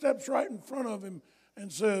and steps right in front of him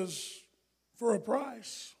and says, for a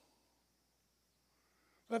price.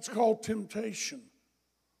 That's called temptation.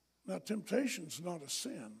 Now, temptation's not a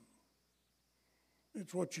sin.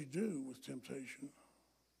 It's what you do with temptation.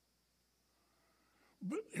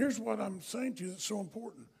 But here's what I'm saying to you that's so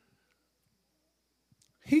important.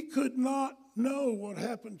 He could not know what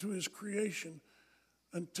happened to his creation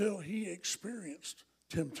until he experienced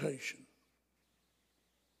temptation.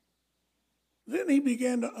 Then he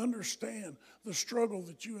began to understand the struggle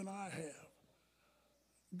that you and I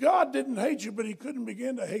have. God didn't hate you, but he couldn't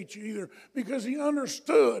begin to hate you either because he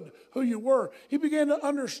understood who you were. He began to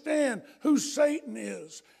understand who Satan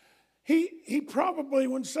is. He probably,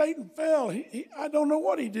 when Satan fell, I don't know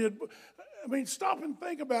what he did. I mean, stop and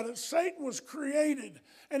think about it. Satan was created,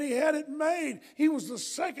 and he had it made. He was the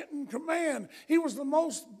second in command. He was the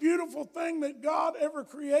most beautiful thing that God ever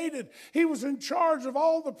created. He was in charge of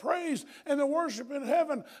all the praise and the worship in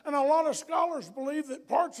heaven. And a lot of scholars believe that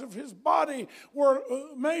parts of his body were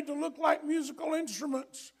made to look like musical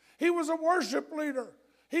instruments. He was a worship leader.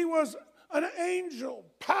 He was an angel,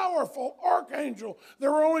 powerful archangel.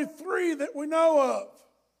 There were only 3 that we know of.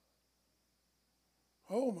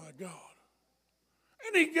 Oh, my God.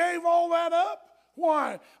 And he gave all that up.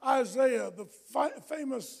 Why? Isaiah, the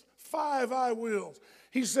famous 5 I wills.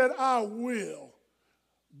 He said, I will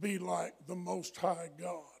be like the Most High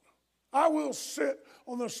God. I will sit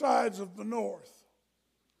on the sides of the north.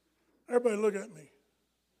 Everybody look at me.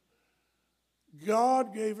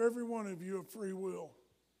 God gave every one of you a free will.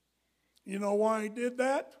 You know why he did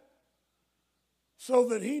that? So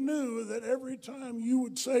that he knew that every time you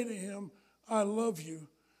would say to him, I love you,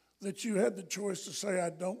 that you had the choice to say,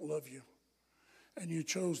 I don't love you. And you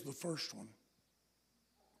chose the first one.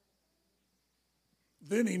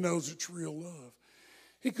 Then he knows it's real love.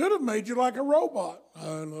 He could have made you like a robot.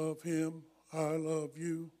 I love him. I love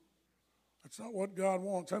you. That's not what God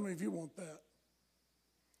wants. How many of you want that?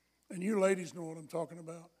 And you ladies know what I'm talking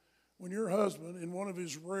about. When your husband, in one of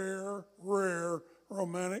his rare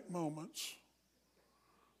romantic moments,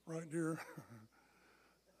 right here,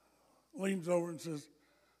 leans over and says,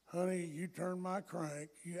 honey, you turn my crank.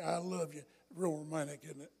 I love you. Real romantic,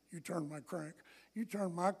 isn't it? You turn my crank. You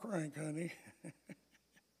turn my crank, honey.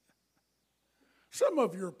 Some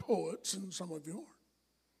of you are poets and some of you aren't.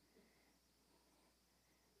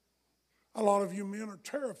 A lot of you men are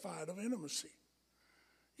terrified of intimacy.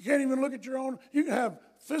 You can't even look at your own. You can have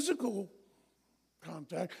physical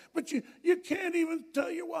contact, but you can't even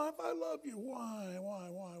tell your wife, I love you. Why?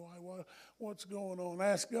 What's going on?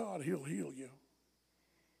 Ask God, he'll heal you.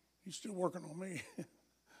 He's still working on me.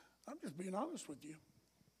 I'm just being honest with you.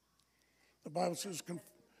 The Bible says,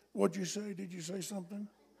 what'd you say? Did you say something?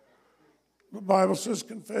 The Bible says,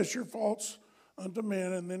 confess your faults unto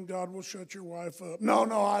men, and then God will shut your wife up. No,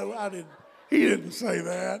 I didn't. He didn't say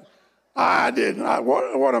that. I didn't.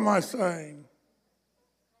 What am I saying?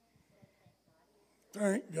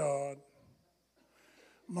 Thank God.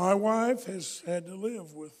 My wife has had to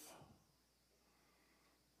live with.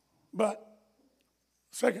 But,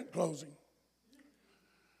 second closing.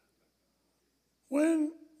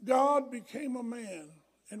 When God became a man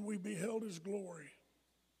and we beheld his glory,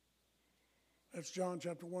 That's John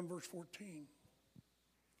chapter 1, verse 14.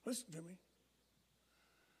 Listen to me.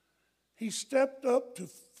 He stepped up to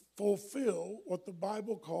fulfill what the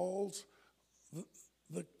Bible calls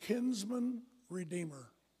the kinsman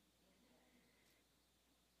redeemer.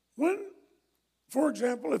 When, for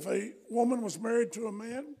example, if a woman was married to a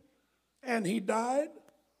man and he died,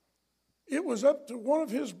 it was up to one of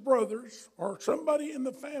his brothers or somebody in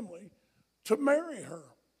the family to marry her.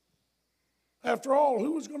 After all,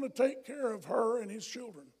 who was going to take care of her and his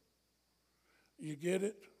children? You get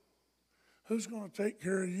it? Who's going to take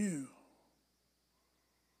care of you?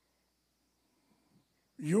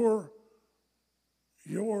 Your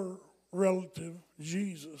relative,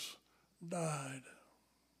 Jesus, died.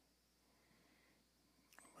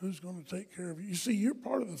 Who's going to take care of you? You see, you're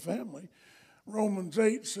part of the family. Romans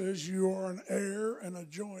 8 says you are an heir and a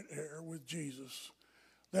joint heir with Jesus.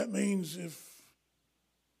 That means if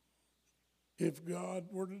God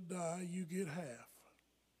were to die, you get half.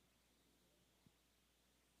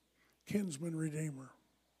 Kinsman redeemer.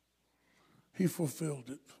 He fulfilled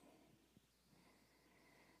it.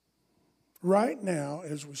 Right now,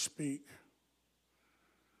 as we speak,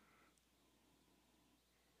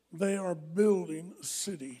 they are building a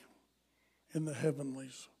city in the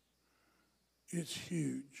heavenlies. It's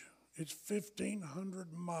huge. It's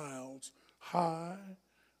 1,500 miles high,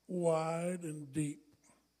 wide, and deep.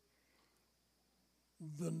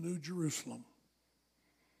 The New Jerusalem.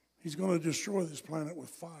 He's going to destroy this planet with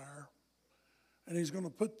fire, and he's going to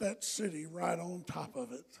put that city right on top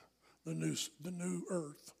of it, the new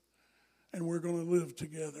earth, and we're going to live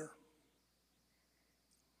together.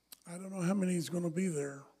 I don't know how many is going to be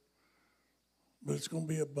there, but it's going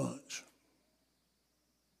to be a bunch.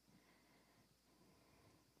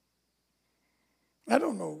 I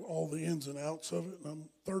don't know all the ins and outs of it, and I'm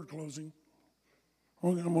third closing.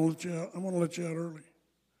 I'm going to let you out. I'm going to let you out early.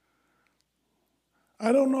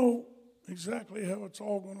 I don't know exactly how it's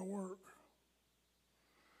all going to work,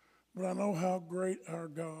 but I know how great our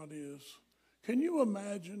God is. Can you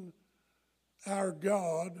imagine our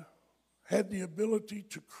God had the ability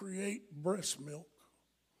to create breast milk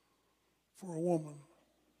for a woman,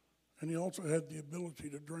 and he also had the ability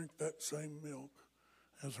to drink that same milk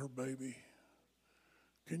as her baby?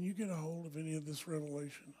 Can you get a hold of any of this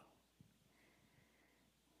revelation?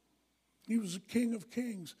 He was a king of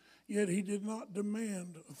kings, yet he did not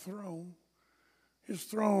demand a throne. His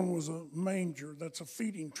throne was a manger. That's a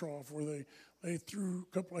feeding trough where they threw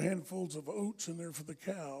a couple of handfuls of oats in there for the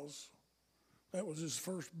cows. That was his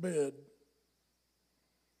first bed.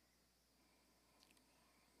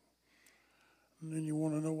 And then you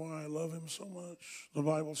want to know why I love him so much? The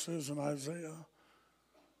Bible says in Isaiah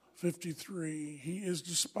 53, he is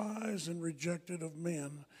despised and rejected of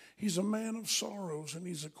men. He's a man of sorrows, and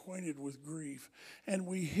he's acquainted with grief. And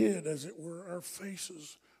we hid, as it were, our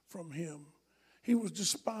faces from him. He was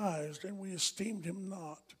despised, and we esteemed him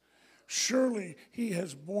not. Surely he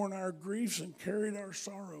has borne our griefs and carried our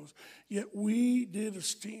sorrows. Yet we did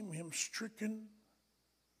esteem him stricken,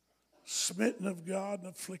 smitten of God, and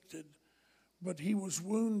afflicted. But he was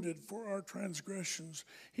wounded for our transgressions.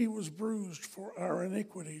 He was bruised for our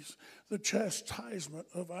iniquities. The chastisement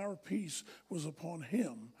of our peace was upon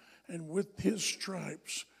him. And with his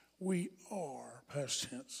stripes we are, past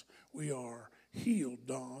tense, we are healed,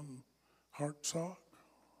 Don Hartsock.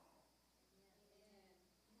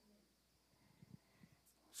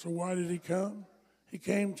 So why did he come? He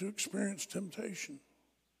came to experience temptation.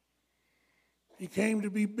 He came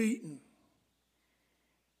to be beaten.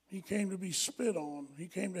 He came to be spit on. He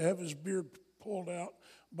came to have his beard pulled out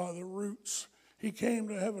by the roots. He came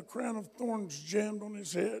to have a crown of thorns jammed on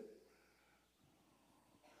his head.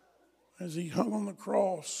 As he hung on the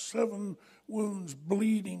cross, 7 wounds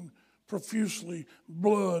bleeding profusely,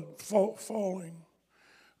 blood falling.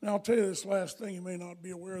 Now, I'll tell you this last thing. You may not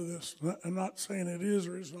be aware of this. I'm not saying it is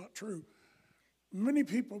or is not true. Many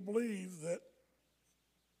people believe that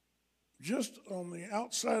just on the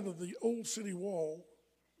outside of the old city wall,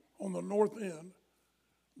 on the north end,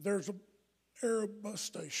 there's an Arab bus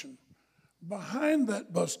station. Behind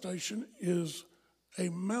that bus station is a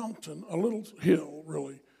mountain, a little hill,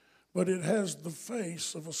 really, but it has the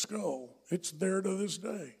face of a skull. It's there to this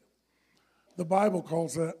day. The Bible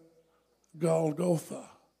calls that Golgotha,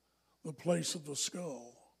 the place of the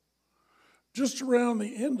skull. Just around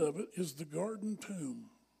the end of it is the Garden Tomb.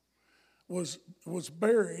 Was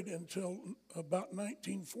buried until about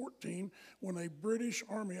 1914 when a British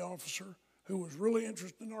Army officer who was really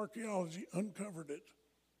interested in archaeology uncovered it.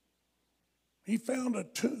 He found a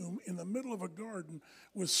tomb in the middle of a garden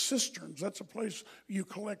with cisterns. That's a place you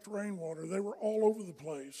collect rainwater. They were all over the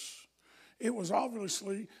place. It was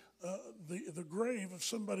obviously the grave of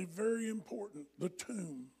somebody very important, the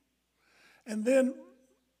tomb. And then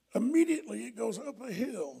immediately it goes up a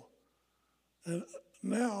hill. And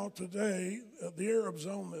now today, the Arabs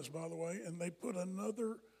own this, by the way, and they put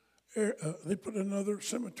another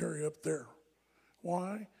cemetery up there.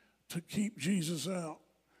 Why? To keep Jesus out.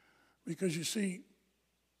 Because you see,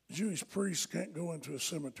 Jewish priests can't go into a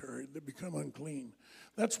cemetery. They become unclean.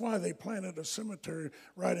 That's why they planted a cemetery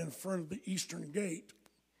right in front of the eastern gate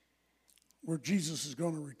where Jesus is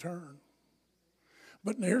going to return.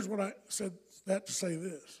 But here's what I said that to say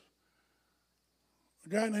this. A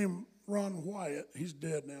guy named Ron Wyatt, he's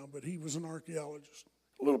dead now, but he was an archaeologist.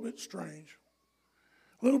 A little bit strange.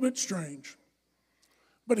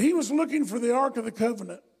 But he was looking for the Ark of the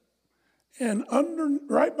Covenant. And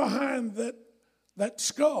right behind that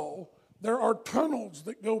skull, there are tunnels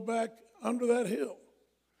that go back under that hill.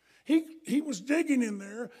 He was digging in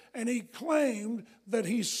there, and he claimed that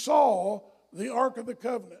he saw the Ark of the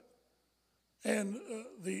Covenant. And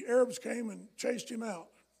the Arabs came and chased him out.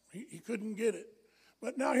 He couldn't get it.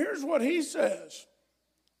 But now here's what he says.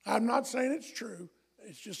 I'm not saying it's true.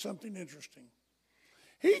 It's just something interesting.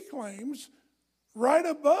 He claims right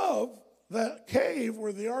above that cave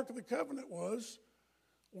where the Ark of the Covenant was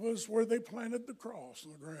where they planted the cross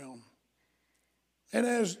in the ground. And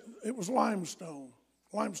as it was limestone.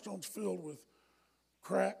 Limestone's filled with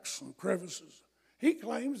cracks and crevices. He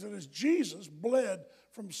claims that as Jesus bled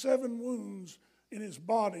from 7 wounds in his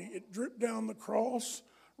body, it dripped down the cross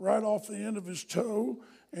right off the end of his toe,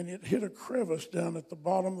 and it hit a crevice down at the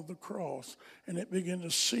bottom of the cross, and it began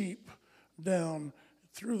to seep down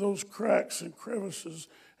through those cracks and crevices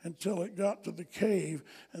until it got to the cave,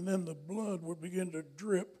 and then the blood would begin to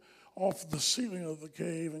drip off the ceiling of the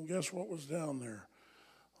cave, and guess what was down there?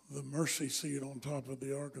 The mercy seat on top of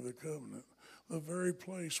the Ark of the Covenant. The very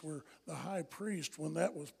place where the high priest, when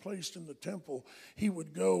that was placed in the temple, he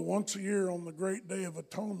would go once a year on the great day of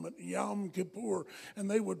atonement, Yom Kippur,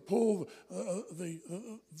 and they would pull the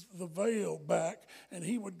veil back, and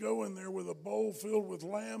he would go in there with a bowl filled with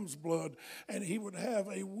lamb's blood, and he would have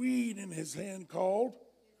a weed in his hand called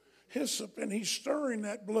hyssop, and he's stirring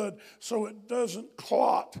that blood so it doesn't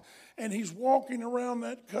clot. And he's walking around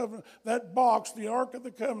that box, the Ark of the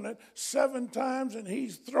Covenant, 7 times, and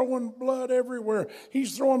he's throwing blood everywhere.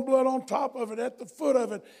 He's throwing blood on top of it, at the foot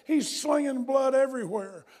of it. He's slinging blood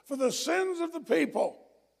everywhere for the sins of the people.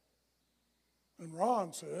 And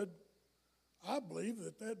Ron said, I believe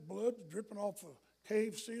that blood dripping off the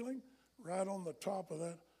cave ceiling right on the top of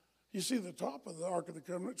that. You see, the top of the Ark of the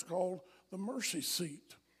Covenant is called the mercy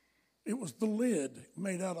seat. It was the lid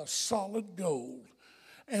made out of solid gold.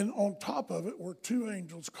 And on top of it were 2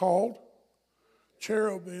 angels called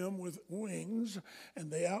cherubim with wings, and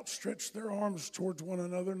they outstretched their arms towards one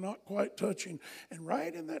another, not quite touching. And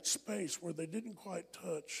right in that space where they didn't quite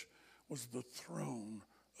touch was the throne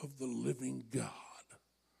of the living God.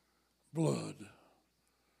 Blood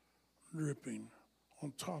dripping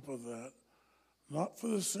on top of that, not for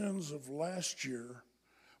the sins of last year,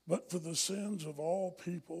 but for the sins of all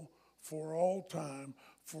people, for all time,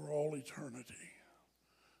 for all eternity.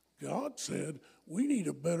 God said, we need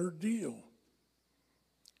a better deal.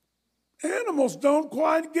 Animals don't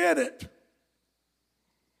quite get it.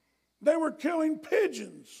 They were killing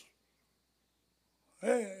pigeons.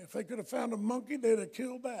 Hey, if they could have found a monkey, they'd have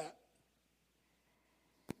killed that.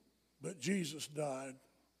 But Jesus died.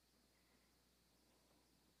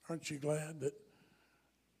 Aren't you glad that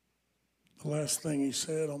the last thing he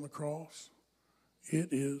said on the cross? It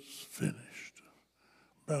is finished.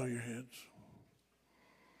 Bow your heads.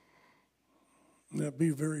 Now be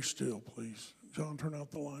very still, please. John, turn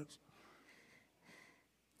out the lights.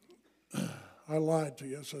 I lied to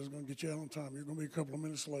you. I said I was going to get you out on time. You're going to be a couple of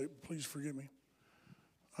minutes late. Please forgive me.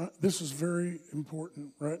 This is very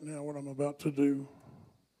important right now, what I'm about to do.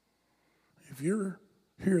 If you're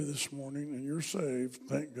here this morning and you're saved,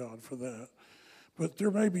 thank God for that. But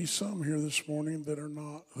there may be some here this morning that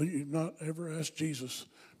you've not ever asked Jesus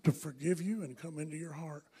to forgive you and come into your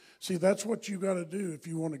heart. See, that's what you got to do if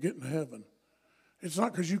you want to get in heaven. It's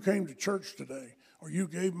not because you came to church today or you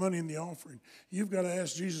gave money in the offering. You've got to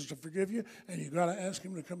ask Jesus to forgive you, and you've got to ask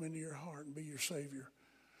him to come into your heart and be your Savior.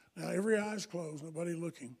 Now, every eye's closed, nobody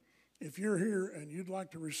looking. If you're here and you'd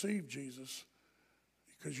like to receive Jesus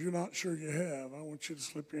because you're not sure you have, I want you to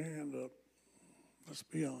slip your hand up. Let's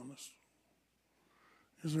be honest.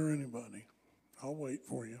 Is there anybody? I'll wait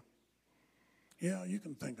for you. Yeah, you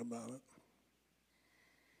can think about it.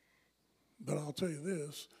 But I'll tell you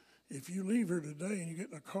this. If you leave here today and you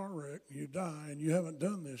get in a car wreck and you die and you haven't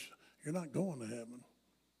done this, you're not going to heaven.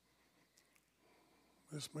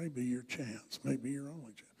 This may be your chance, may be your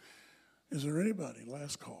only chance. Is there anybody?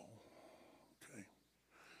 Last call. Okay.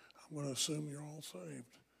 I'm going to assume you're all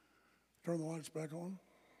saved. Turn the lights back on.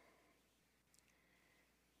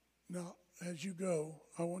 Now, as you go,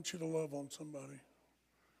 I want you to love on somebody.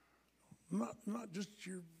 Not just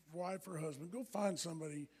your wife or husband. Go find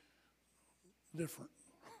somebody different.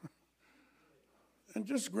 And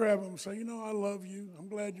just grab them and say, I love you. I'm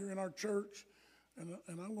glad you're in our church, and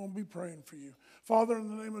I'm going to be praying for you. Father, in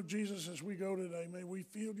the name of Jesus, as we go today, may we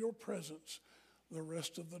feel your presence the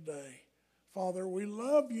rest of the day. Father, we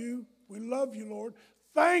love you. We love you, Lord.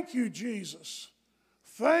 Thank you, Jesus.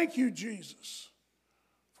 Thank you, Jesus,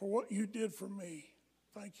 for what you did for me.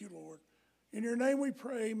 Thank you, Lord. In your name we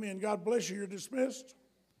pray, amen. God bless you. You're dismissed.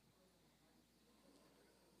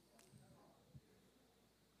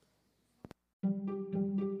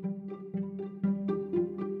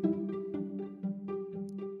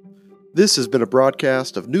 This has been a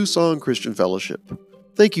broadcast of New Song Christian Fellowship.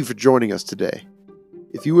 Thank you for joining us today.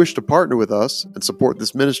 If you wish to partner with us and support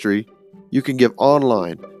this ministry, you can give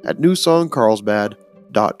online at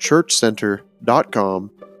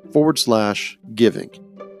newsongcarlsbad.churchcenter.com/giving.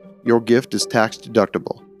 Your gift is tax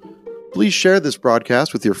deductible. Please share this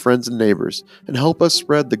broadcast with your friends and neighbors and help us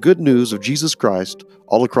spread the good news of Jesus Christ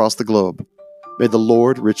all across the globe. May the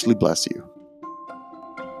Lord richly bless you.